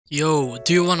Yo,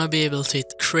 do you wanna be able to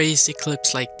hit crazy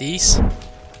clips like these?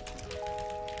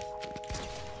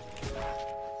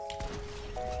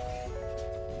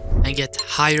 And get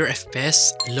higher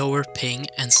FPS, lower ping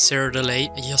and zero delay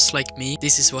just like me?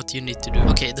 This is what you need to do.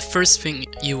 Okay, the first thing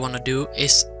you wanna do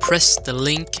is press the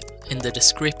link in the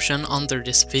description under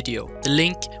this video. The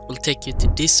link will take you to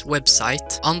this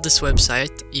website. On this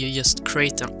website you just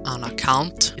create an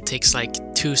account. It takes like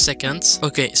 2 seconds.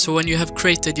 Okay, so when you have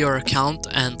created your account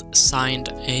and signed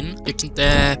in, you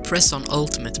can press on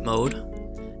ultimate mode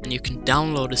and you can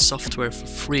download the software for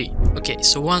free. Okay,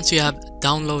 so once you have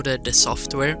downloaded the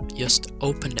software, just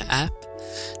open the app.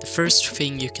 The first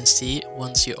thing you can see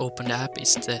once you open the app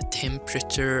is the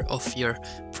temperature of your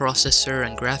processor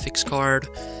and graphics card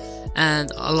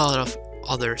and a lot of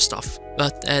other stuff.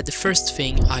 But the first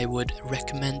thing I would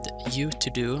recommend you to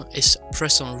do is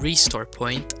press on restore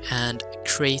point and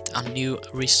create a new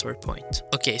restore point.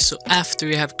 Okay, so after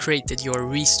you have created your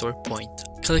restore point,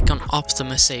 click on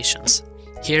optimizations.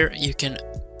 Here you can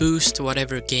boost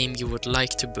whatever game you would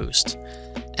like to boost.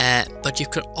 But you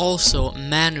could also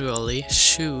manually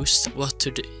choose what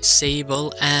to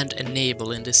disable and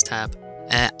enable in this tab.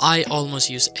 I almost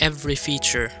use every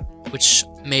feature which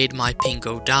made my ping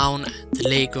go down,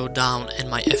 delay go down and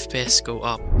my FPS go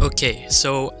up. Okay,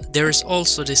 so there is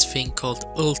also this thing called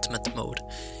ultimate mode.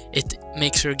 It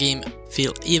makes your game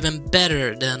feel even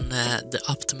better than the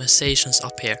optimizations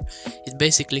up here. It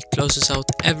basically closes out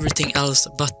everything else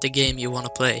but the game you want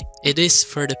to play. It is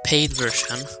for the paid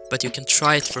version, but you can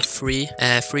try it for free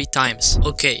 3 times.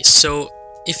 Okay, so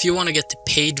if you want to get the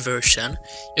paid version,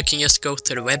 you can just go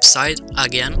to the website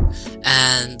again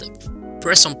and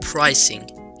press on pricing.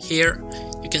 Here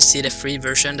you can see the free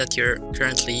version that you're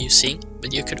currently using,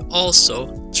 but you could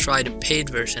also try the paid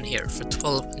version here for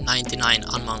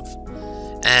 $12.99 a month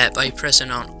by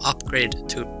pressing on upgrade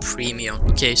to premium.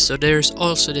 Okay, so there's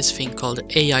also this thing called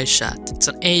AI chat. It's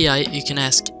an AI you can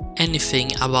ask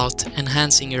anything about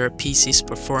enhancing your PC's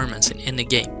performance in any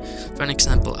game. For an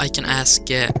example, I can ask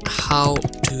how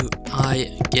do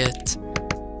I get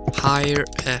higher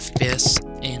FPS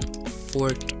in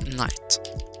Fortnite?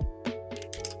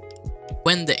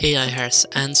 When the AI has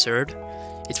answered,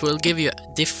 it will give you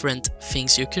different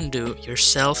things you can do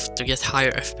yourself to get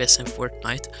higher FPS in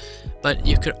Fortnite, but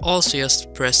you could also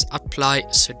just press apply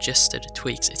suggested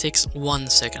tweaks. It takes 1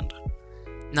 second.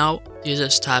 Now you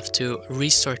just have to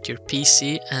restart your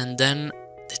PC and then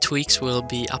the tweaks will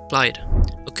be applied.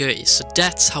 Okay, so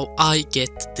that's how I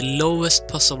get the lowest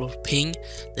possible ping,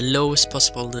 the lowest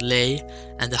possible delay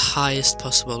and the highest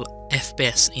possible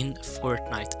FPS in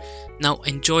Fortnite. Now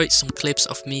enjoy some clips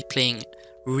of me playing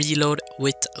Reload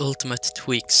with ultimate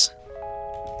tweaks.